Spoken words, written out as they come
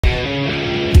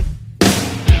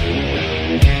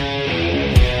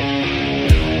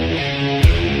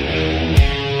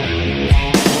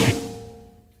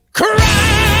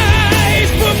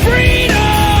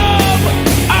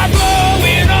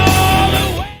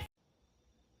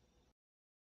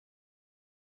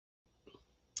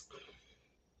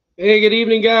Hey, good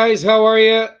evening, guys. How are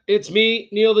you? It's me,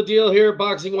 Neil the Deal here,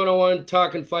 Boxing 101,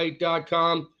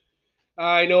 talkinfight.com.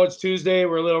 I know it's Tuesday.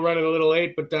 We're running a little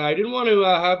late, but I didn't want to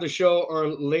have the show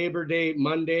on Labor Day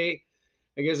Monday.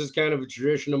 I guess it's kind of a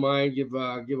tradition of mine. Give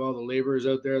all the laborers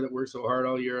out there that work so hard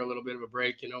all year a little bit of a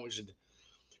break. We should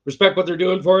respect what they're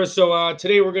doing for us. So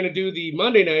today we're going to do the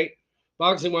Monday night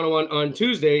Boxing 101 on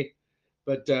Tuesday.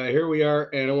 But here we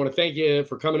are, and I want to thank you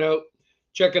for coming out,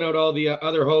 checking out all the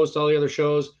other hosts, all the other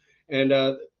shows, and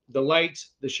the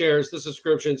likes, the shares, the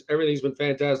subscriptions. Everything's been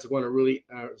fantastic. I want to really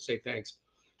say thanks.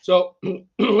 So,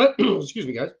 excuse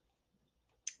me, guys.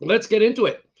 Let's get into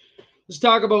it. Let's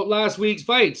talk about last week's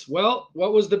fights. Well,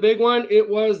 what was the big one? It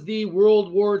was the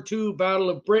World War II Battle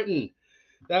of Britain.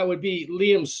 That would be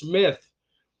Liam Smith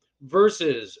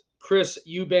versus Chris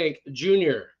Eubank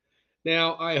Jr.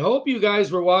 Now, I hope you guys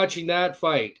were watching that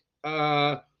fight.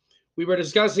 We were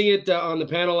discussing it on the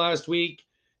panel last week,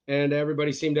 and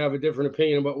everybody seemed to have a different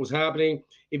opinion of what was happening.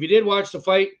 If you did watch the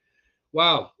fight,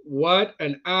 wow, what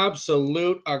an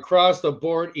absolute across the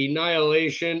board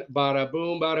annihilation. Bada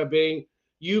boom, bada bing.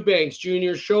 Eubanks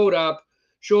Jr. showed up,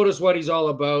 showed us what he's all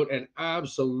about, and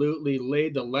absolutely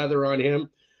laid the leather on him.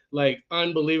 Like,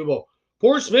 unbelievable.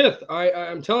 Poor Smith.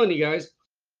 I'm telling you guys,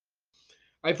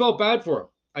 I felt bad for him.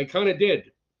 I kind of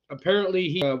did.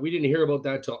 Apparently, we didn't hear about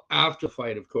that till after the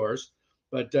fight, of course.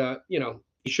 But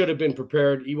he should have been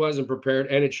prepared. He wasn't prepared,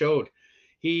 and it showed.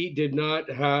 He did not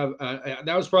have.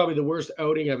 That was probably the worst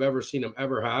outing I've ever seen him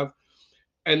ever have.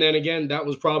 And then again, that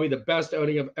was probably the best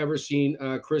outing I've ever seen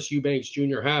Chris Eubanks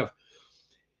Jr. have.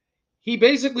 He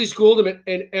basically schooled him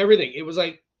in everything. It was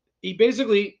like he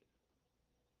basically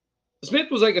Smith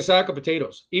was like a sack of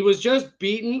potatoes. He was just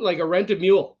beaten like a rented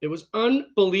mule. It was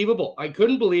unbelievable. I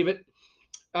couldn't believe it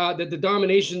that the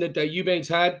domination that Eubanks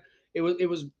had. It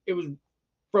was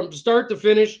from start to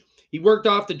finish. He worked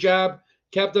off the jab,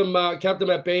 kept him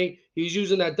at bay. He was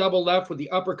using that double left with the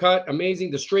uppercut.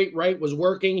 Amazing. The straight right was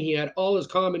working. He had all his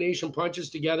combination punches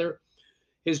together.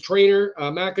 His trainer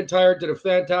McIntyre did a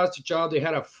fantastic job. They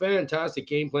had a fantastic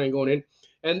game plan going in,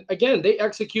 and again they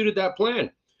executed that plan.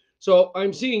 So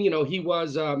I'm seeing, he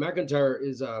was McIntyre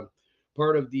is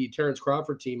part of the Terrence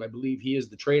Crawford team. I believe he is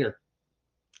the trainer,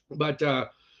 but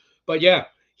yeah,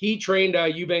 he trained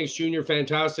Eubanks Jr.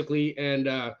 fantastically, and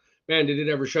man, did it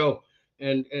ever show.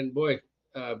 And boy,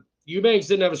 Eubanks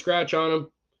didn't have a scratch on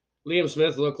him. Liam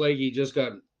Smith looked like he just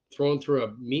got thrown through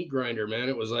a meat grinder, man.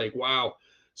 It was like, wow.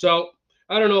 So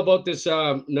I don't know about this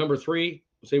number three.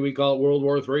 Say we call it World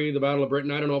War III, the Battle of Britain.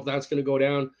 I don't know if that's going to go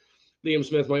down. Liam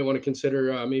Smith might want to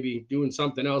consider maybe doing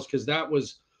something else, because that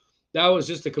was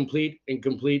just a complete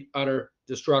utter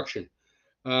destruction.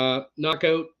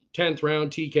 Knockout, 10th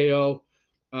round TKO.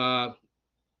 Uh,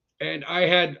 and I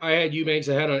had Eubanks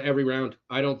ahead on every round.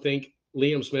 I don't think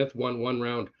Liam Smith won one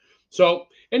round. So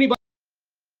anybody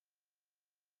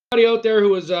out there who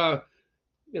was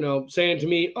saying to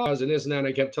me, oh, and this and that, and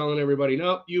I kept telling everybody,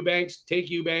 no, Eubanks, take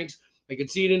Eubanks. I could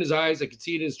see it in his eyes. I could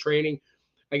see it in his training.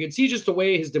 I could see just the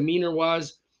way his demeanor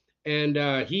was, and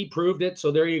he proved it. So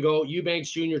there you go.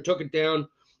 Eubanks Jr. took it down,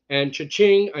 and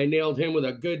cha-ching, I nailed him with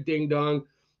a good ding-dong.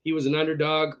 He was an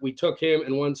underdog. We took him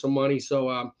and won some money,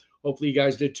 so hopefully you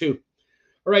guys did too.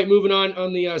 All right, moving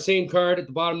on the same card at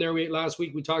the bottom there. Last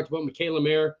week we talked about Michaela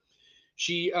Mayer.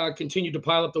 She continued to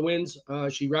pile up the wins.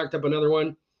 She racked up another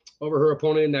one over her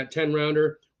opponent in that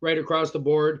 10-rounder, right across the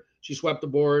board. She swept the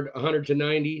board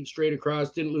 100-90 straight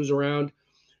across, didn't lose a round.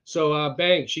 So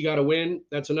bang, she got a win.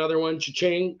 That's another one.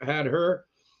 Cha-ching had her.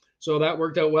 So that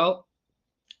worked out well.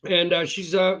 And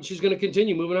she's going to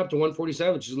continue moving up to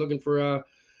 147. She's looking for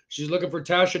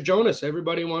Tasha Jonas.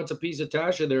 Everybody wants a piece of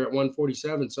Tasha there at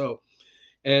 147. So,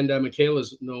 and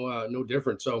Michaela's no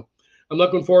different. So I'm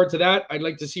looking forward to that. I'd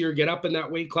like to see her get up in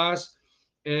that weight class,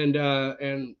 and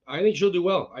I think she'll do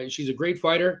well. She's a great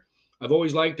fighter. I've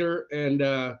always liked her, and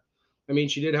I mean,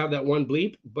 she did have that one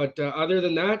bleep, but other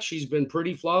than that, she's been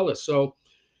pretty flawless. So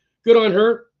good on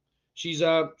her.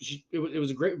 It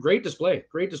was a great display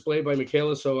by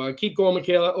Michaela. So keep going,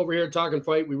 Michaela, over here talking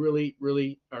fight. We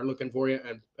really are looking for you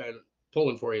and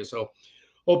pulling for you. So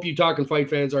hope you talking fight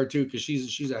fans are too, because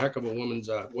she's a heck of a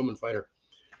woman fighter.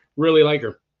 Really like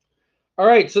her. All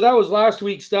right, so that was last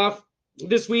week's stuff.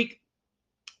 This week,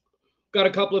 got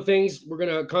a couple of things. We're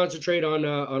gonna concentrate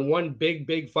on one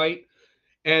big fight,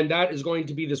 and that is going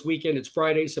to be this weekend. It's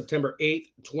Friday, September 8th,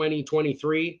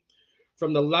 2023,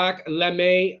 from the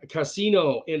Lac-Leamy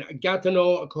Casino in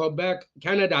Gatineau, Quebec,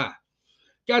 Canada.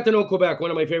 Gatineau, Quebec, one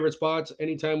of my favorite spots.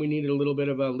 Anytime we needed a little bit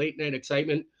of a late night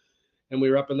excitement, and we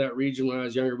were up in that region when I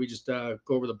was younger, we just go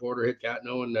over the border, hit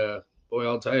Gatineau, and boy,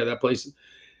 I'll tell you, that place,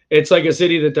 it's like a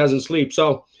city that doesn't sleep.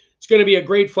 So It's going to be a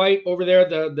great fight over there.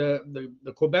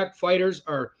 The Quebec fighters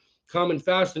are coming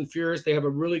fast and furious. They have a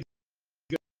really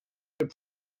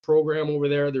program over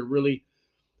there.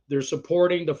 They're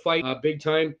supporting the fight big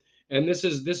time, and this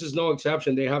is no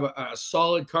exception. They have a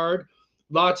solid card,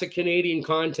 lots of Canadian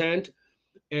content,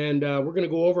 and we're going to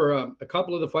go over a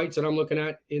couple of the fights that I'm looking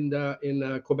at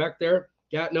in Quebec there,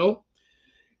 Gatineau.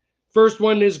 First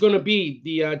one is going to be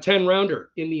the 10 rounder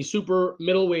in the super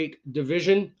middleweight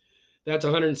division. That's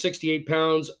 168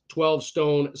 pounds, 12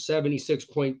 stone,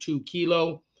 76.2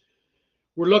 kilo.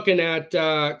 We're looking at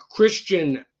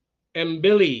Christian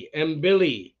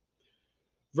Mbilli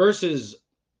versus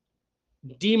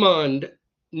Demond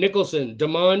Nicholson.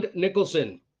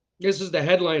 This is the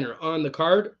headliner on the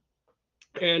card,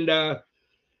 and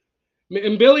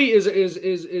Mbilli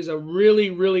is a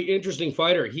really interesting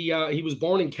fighter. He was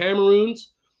born in Cameroon.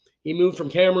 He moved from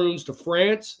Cameroon to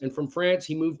France, and from France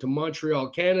he moved to Montreal,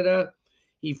 Canada.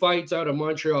 He fights out of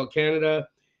Montreal, Canada.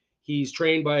 He's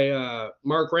trained by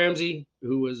Mark Ramsey,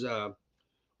 who was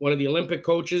one of the Olympic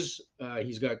coaches.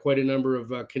 He's got quite a number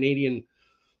of Canadian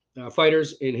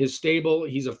fighters in his stable.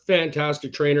 He's a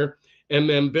fantastic trainer. And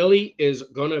Mbilli is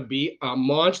going to be a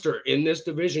monster in this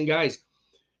division, guys.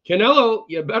 Canelo,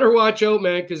 you better watch out,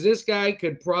 man, because this guy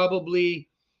could probably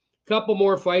couple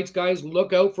more fights, guys.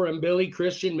 Look out for Mbilli.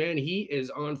 Christian, man, he is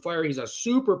on fire. He's a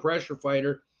super pressure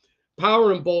fighter,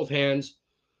 power in both hands.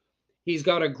 He's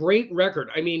got a great record.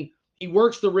 I mean, he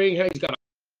works the ring. He's got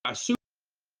a super.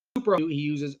 He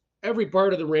uses every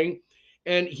part of the ring,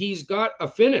 and he's got a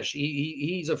finish.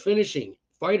 He's a finishing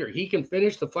fighter. He can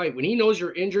finish the fight when he knows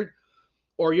you're injured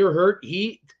or you're hurt.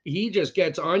 He just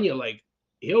gets on you, like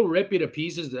he'll rip you to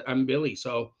pieces. Mbilli.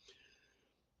 So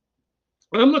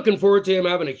I'm looking forward to him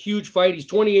having a huge fight. He's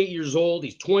 28 years old.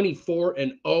 He's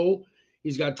 24-0.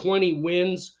 He's got 20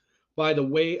 wins by the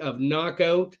way of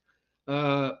knockout.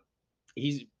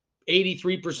 He's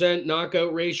 83%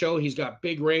 knockout ratio. He's got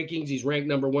big rankings. He's ranked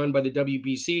number 1 by the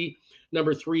WBC,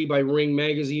 number 3 by Ring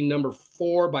Magazine, number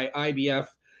 4 by IBF,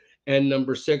 and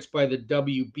number 6 by the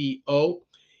WBO.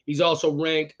 He's also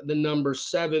ranked the number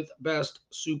 7th best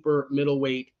super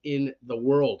middleweight in the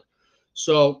world.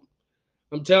 So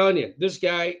I'm telling you, this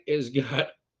guy has got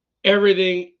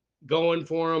everything going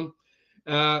for him.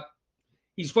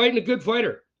 He's fighting a good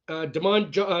fighter.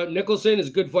 Demond Nicholson is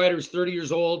a good fighter. He's 30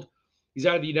 years old. He's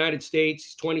out of the United States.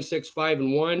 He's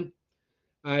 26-5-1.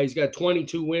 He's got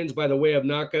 22 wins by the way of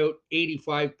knockout,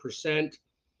 85%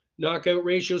 knockout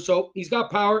ratio. So he's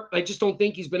got power. I just don't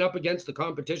think he's been up against the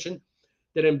competition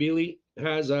that Mbilli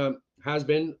has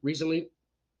been recently.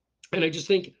 And I just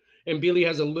think Mbilli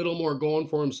has a little more going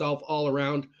for himself all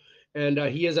around. And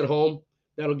he is at home.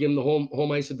 That'll give him the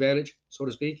home ice advantage, so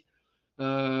to speak,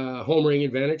 home ring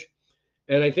advantage.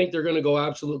 And I think they're going to go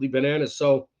absolutely bananas.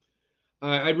 So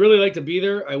I'd really like to be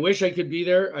there. I wish I could be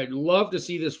there. I'd love to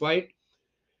see this fight.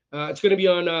 It's going to be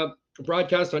on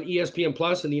broadcast on ESPN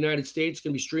Plus in the United States. It's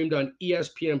going to be streamed on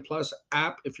ESPN Plus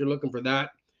app if you're looking for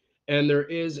that. And there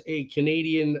is a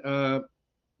Canadian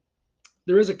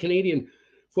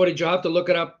footage. You'll have to look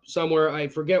it up somewhere. I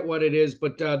forget what it is,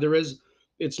 but there is.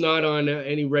 It's not on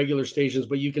any regular stations,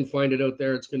 but you can find it out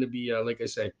there. It's going to be, like I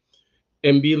say,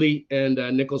 Mbilli and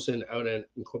Nicholson out in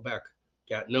Quebec,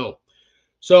 Gatineau.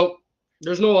 So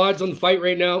there's no odds on the fight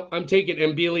right now. I'm taking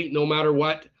Mbilli no matter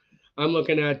what. I'm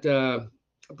looking at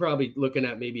probably looking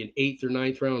at maybe an 8th or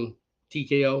 9th round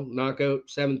TKO knockout,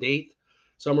 7th, 8th,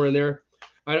 somewhere in there.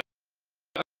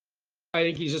 I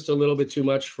think he's just a little bit too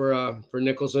much for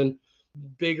Nicholson.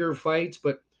 Bigger fights,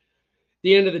 but at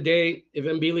the end of the day, if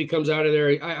Mbilli comes out of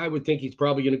there, I would think he's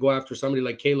probably going to go after somebody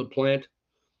like Caleb Plant.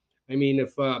 I mean,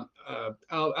 if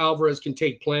Alvarez can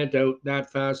take Plant out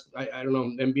that fast, I don't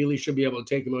know. Mbilli should be able to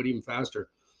take him out even faster.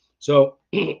 So,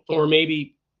 or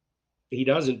maybe he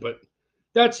doesn't, but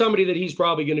that's somebody that he's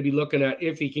probably going to be looking at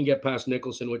if he can get past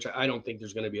Nicholson, which I don't think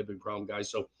there's going to be a big problem, guys.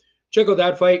 So check out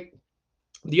that fight.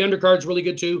 The undercard's really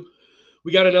good too.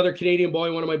 We got another Canadian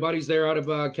boy, one of my buddies there out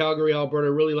of Calgary, Alberta.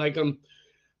 I really like him.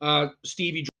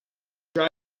 Stevie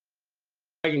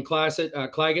Dragon Claggett.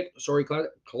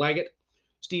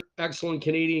 Steve, excellent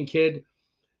Canadian kid.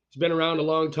 He's been around a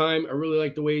long time. I really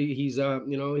like the way he's,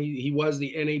 he was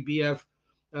the NABF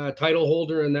title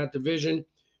holder in that division.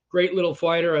 Great little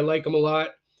fighter. I like him a lot.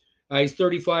 He's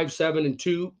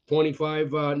 35-7-2, 25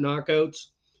 knockouts.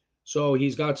 So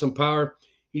he's got some power.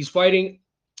 He's fighting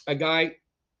a guy.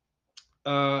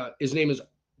 His name is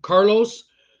Carlos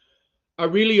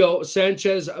Aurelio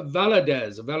Sanchez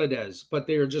Valadez, but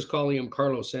they are just calling him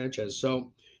Carlos Sanchez.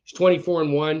 So he's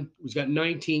 24-1. He's got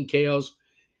 19 KOs.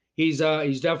 He's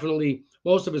definitely,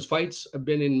 most of his fights have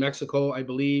been in Mexico, I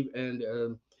believe,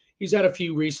 and He's had a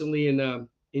few recently in the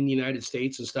United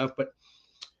States and stuff, but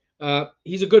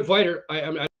he's a good fighter.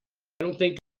 I don't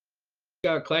think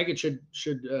Claggett should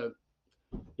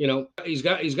he's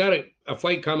got a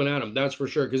fight coming at him. That's for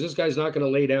sure because this guy's not going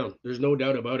to lay down. There's no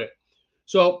doubt about it.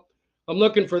 So I'm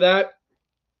looking for that.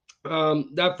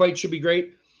 That fight should be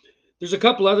great. There's a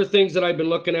couple other things that I've been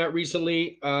looking at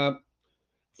recently.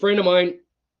 Friend of mine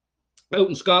out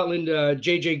in Scotland,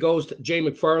 JJ Ghost, Jay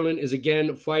McFarlane is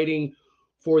again fighting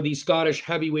for the Scottish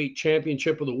Heavyweight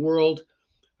Championship of the World.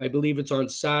 I believe it's on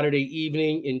Saturday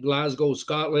evening in Glasgow,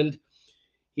 Scotland.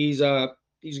 He's going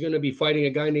to be fighting a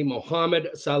guy named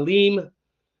Mohammed Salim,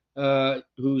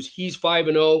 he's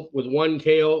 5-0 with 1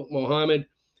 KO. Mohammed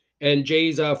and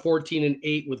Jay's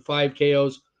 14-8 with 5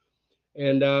 KOs.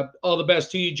 And all the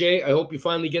best to you, Jay. I hope you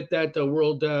finally get that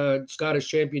World Scottish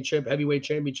Championship, Heavyweight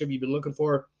Championship you've been looking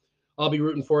for. I'll be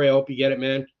rooting for you. I hope you get it,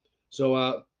 man.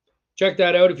 So check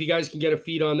that out if you guys can get a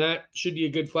feed on that. Should be a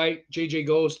good fight. JJ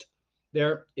Ghost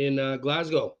there in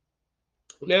Glasgow.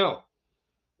 Now,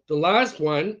 the last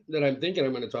one that I'm thinking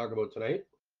I'm going to talk about tonight.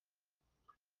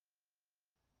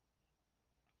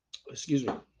 Excuse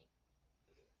me.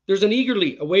 There's an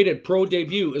eagerly awaited pro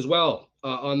debut as well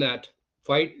on that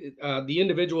fight. The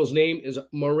individual's name is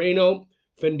Moreno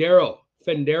Fendero.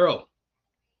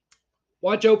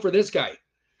 Watch out for this guy.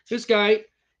 This guy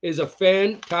is a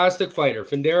fantastic fighter.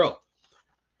 Fendero.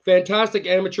 Fantastic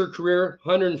amateur career,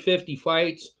 150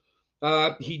 fights.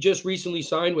 He just recently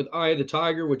signed with Eye of the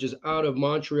Tiger, which is out of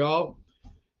Montreal.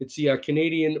 It's the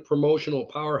Canadian promotional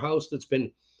powerhouse that's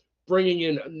been bringing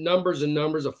in numbers and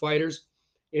numbers of fighters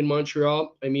in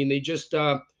Montreal. I mean, they just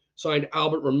signed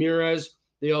Albert Ramirez.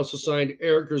 They also signed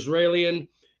Eric Israelian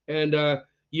and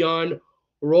Jan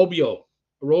Robio.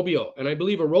 And I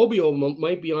believe Robio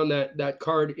might be on that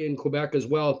card in Quebec as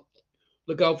well.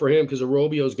 Look out for him because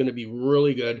Robio is going to be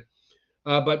really good.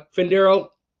 But Fendero,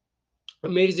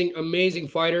 amazing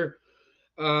fighter.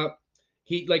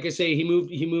 He, like I say, he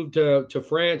moved to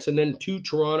France and then to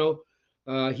Toronto.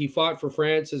 He fought for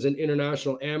France as an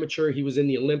international amateur. He was in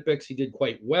the Olympics. He did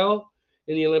quite well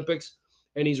in the Olympics,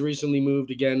 and he's recently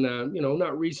moved again.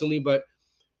 Not recently, but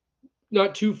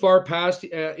not too far past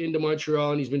into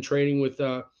Montreal, and he's been training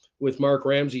with Mark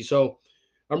Ramsey. So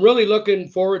I'm really looking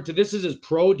forward to this. Is his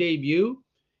pro debut.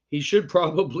 He should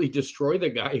probably destroy the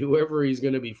guy, whoever he's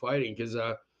going to be fighting, because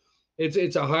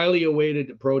it's a highly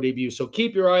awaited pro debut. So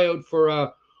keep your eye out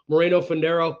for Moreno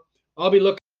Fendero. I'll be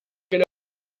looking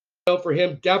out for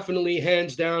him. Definitely,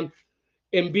 hands down.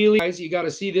 Mbilli, guys, you got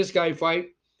to see this guy fight.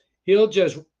 He'll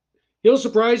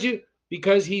surprise you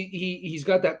because he's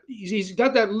got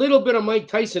that little bit of Mike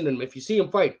Tyson in him. If you see him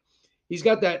fight, he's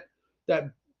got that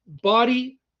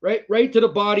body right to the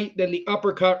body, then the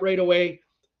uppercut right away.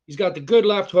 He's got the good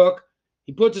left hook.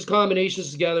 He puts his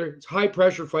combinations together. It's a high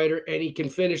pressure fighter, and he can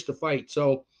finish the fight.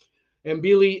 So,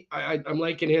 Mbilli, I'm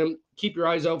liking him. Keep your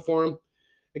eyes out for him.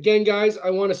 Again, guys, I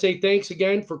want to say thanks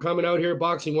again for coming out here,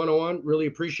 Boxing 101. Really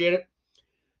appreciate it.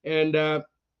 And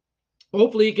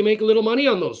hopefully you can make a little money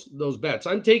on those bets.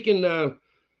 I'm taking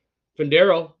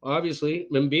Fendero, obviously.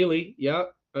 Mbilli, yeah,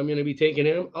 I'm going to be taking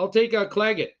him. I'll take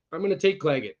Claggett. I'm going to take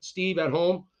Claggett. Steve at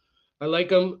home. I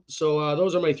like him. So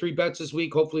those are my 3 bets this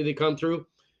week. Hopefully they come through.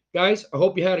 Guys, I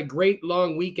hope you had a great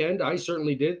long weekend. I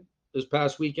certainly did this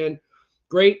past weekend.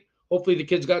 Great. Hopefully the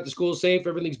kids got to school safe.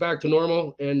 Everything's back to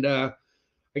normal. And I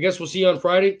guess we'll see you on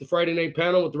Friday, the Friday night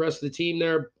panel with the rest of the team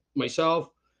there.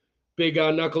 Myself, big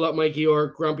Knuckle Up Mikey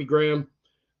York, Grumpy Graham,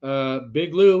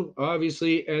 Big Lou,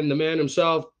 obviously, and the man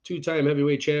himself, 2-time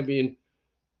heavyweight champion,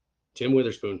 Tim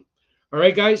Witherspoon. All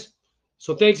right, guys.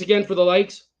 So thanks again for the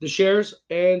likes, the shares,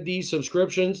 and the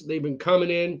subscriptions. They've been coming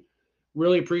in.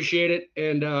 Really appreciate it.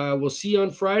 And we'll see you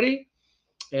on Friday.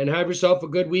 And have yourself a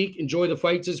good week. Enjoy the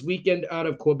fights this weekend out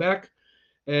of Quebec.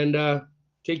 And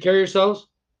take care of yourselves.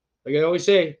 Like I always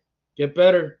say, get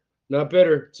better, not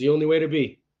bitter. It's the only way to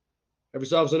be. Have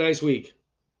yourselves a nice week.